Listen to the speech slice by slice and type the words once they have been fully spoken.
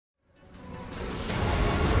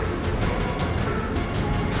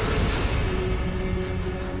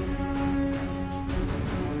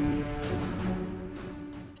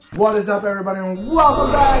What is up, everybody, and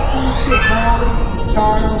welcome back to the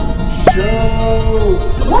Tano Show.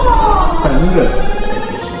 FUNKO.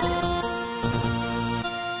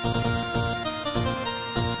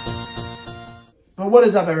 But what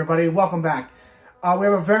is up, everybody? Welcome back. We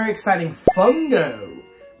have a very exciting FUNKO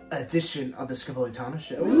edition of the Tano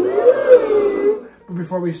Show. But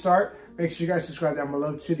before we start, make sure you guys subscribe down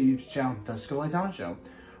below to the YouTube channel, the Tano Show,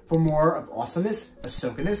 for more of awesomeness,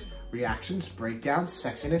 Ahsoka-ness, reactions, breakdowns,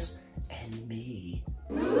 sexiness, and me.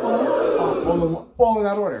 All in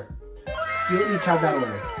that order. You'll each have that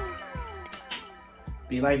order.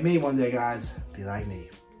 Be like me one day, guys. Be like me.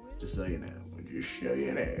 Just so you know. Just so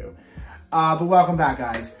you know. But welcome back,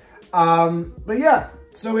 guys. But yeah,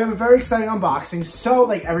 so we have a very exciting unboxing. So,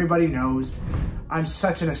 like everybody knows, I'm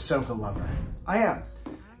such an Ahsoka lover. I am.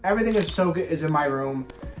 Everything Ahsoka is in my room.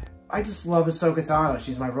 I just love Ahsoka Tano.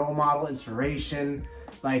 She's my role model, inspiration,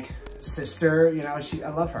 like sister. You know, I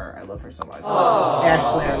love her. I love her so much. Aww.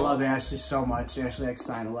 Ashley, I love Ashley so much. Ashley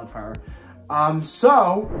Eckstein, I love her.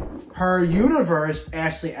 So her universe,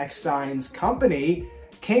 Ashley Eckstein's company,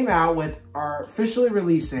 came out with officially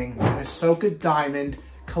releasing an Ahsoka Diamond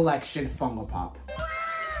collection Funko Pop.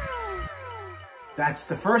 That's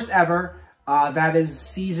the first ever. That is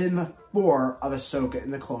season 4 of Ahsoka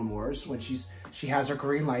in the Clone Wars, when she has her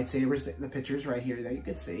green lightsabers, the pictures right here that you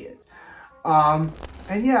can see it. And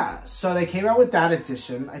yeah, so they came out with that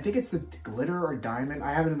edition. I think it's the glitter or diamond.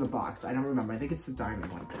 I have it in the box. I don't remember. I think it's the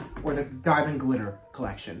diamond one, or the diamond glitter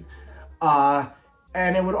collection.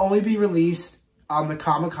 And it would only be released on the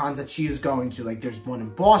Comic-Cons that she is going to. Like, there's one in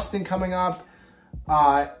Boston coming up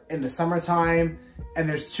in the summertime, and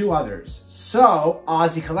there's 2 others. So,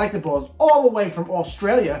 Aussie Collectibles, all the way from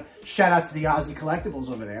Australia, shout out to the Aussie Collectibles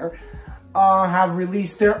over there, have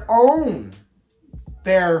released their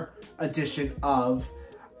edition of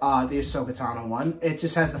the Ahsoka Tano one. It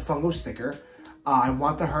just has the Funko sticker. I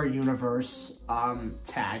want the Her Universe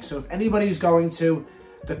tag. So if anybody's going to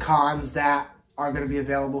the cons that are going to be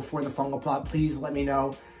available for the Funko Pop, please let me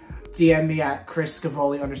know. DM me at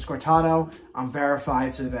Chris_Scavoli_Tano. I'm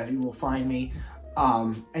verified so that you will find me.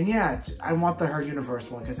 And yeah, I want the Her Universe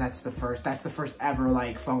one because that's the first ever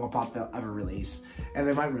like Funko Pop they'll ever release. And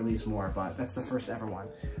they might release more, but that's the first ever one.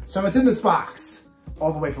 So it's in this box,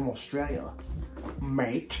 all the way from Australia,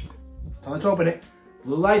 mate. So let's open it.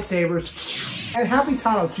 Blue lightsabers. And happy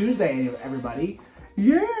Tano Tuesday, everybody.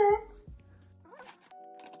 Yeah.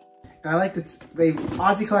 And I like that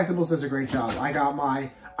Aussie Collectibles does a great job. I got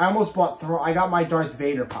my Darth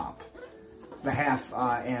Vader pop. The half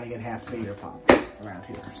Anakin, half Vader pop around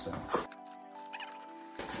here, so.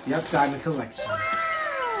 Yep, Diamond Collection.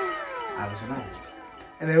 I was right.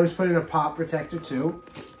 And they always put in a pop protector too.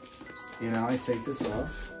 You know, I take this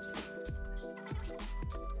off.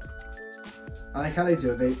 I like how they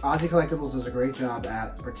do it. Aussie Collectibles does a great job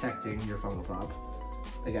at protecting your Funko Pop.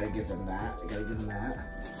 I gotta give them that.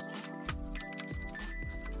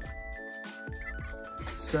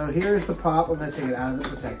 So here's the pop. I'm gonna take it out of the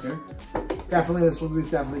protector. Definitely, this one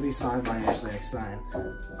would definitely be signed by Ashley Eckstein.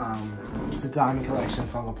 It's the Diamond Collection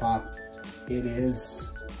Funko Pop. It is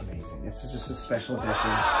amazing. It's just a special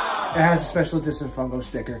edition. It has a special edition Funko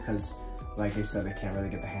sticker because, like I said, they can't really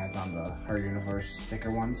get the hands on the Her Universe sticker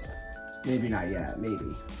ones. Maybe not yet.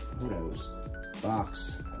 Maybe. Who knows?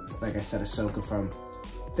 Box. Like I said, Ahsoka from.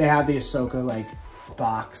 They have the Ahsoka like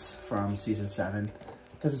box from season 7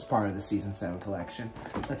 because it's part of the season 7 collection.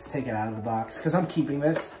 Let's take it out of the box because I'm keeping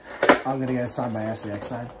this. I'm gonna get it signed by Ashley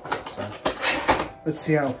Eckstein. So let's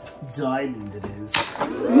see how diamond it is.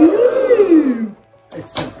 Ooh,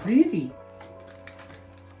 it's so pretty.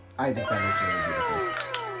 I think that is really beautiful.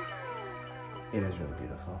 It is really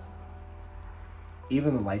beautiful.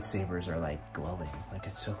 Even the lightsabers are like glowing. Like,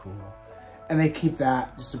 it's so cool. And they keep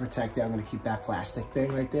that just to protect it. I'm gonna keep that plastic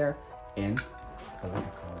thing right there in. But look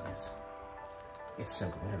how cool it is. It's so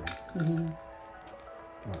glittery. I'm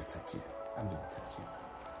gonna touch it. I'm gonna touch it.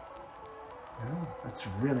 No, that's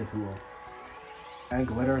really cool. And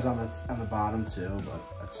glitters on the bottom too, but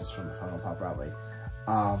that's just from the Funko Pop probably.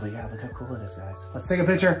 But yeah, look how cool it is, guys. Let's take a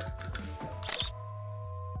picture.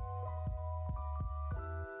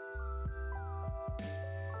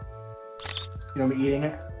 You know me eating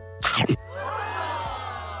it?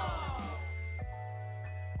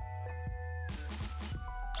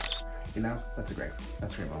 You know, that's a great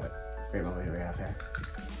moment. Great moment we have here.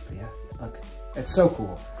 But yeah, look, it's so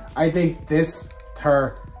cool. I think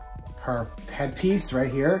her headpiece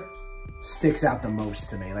right here sticks out the most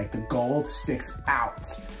to me. Like, the gold sticks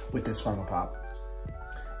out with this Funko Pop.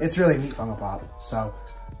 It's really neat Funko Pop. So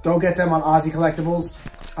go get them on Aussie Collectibles.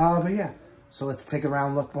 But yeah, so let's take a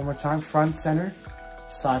round look one more time. Front, center,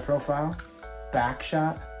 side profile, back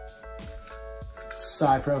shot,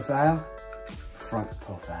 side profile, front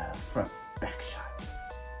profile, front back shot.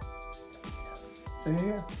 So here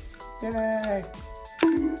you go. Yay!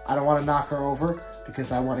 I don't want to knock her over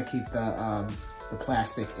because I want to keep the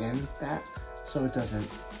plastic in that so it doesn't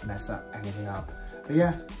mess up anything up. But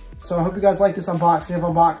yeah, so I hope you guys like this unboxing of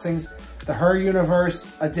unboxings, the Her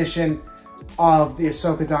Universe edition of the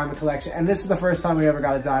Ahsoka Diamond Collection. And this is the first time we ever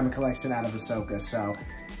got a Diamond Collection out of Ahsoka, so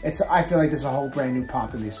I feel like this is a whole brand new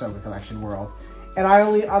pop in the Ahsoka Collection world. And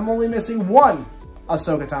I'm only missing one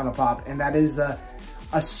Ahsoka Tano pop, and that is the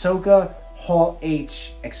Ahsoka Hall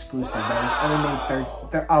H exclusive. They only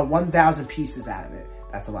made 1,000 pieces out of it.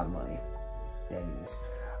 That's a lot of money. Yeah, it is.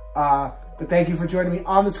 But thank you for joining me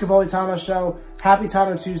on the Scavoli Tano Show. Happy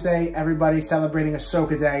Tano Tuesday, everybody, celebrating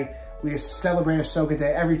Ahsoka Day. We celebrate Ahsoka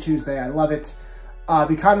Day every Tuesday. I love it.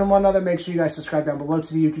 Be kind to one another. Make sure you guys subscribe down below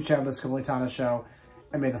to the YouTube channel, the Scavoli Tano Show.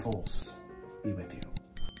 And may the fools be with you.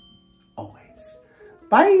 Always.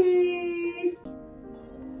 Bye!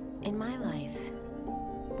 In my life,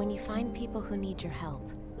 when you find people who need your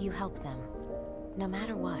help, you help them, no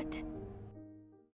matter what.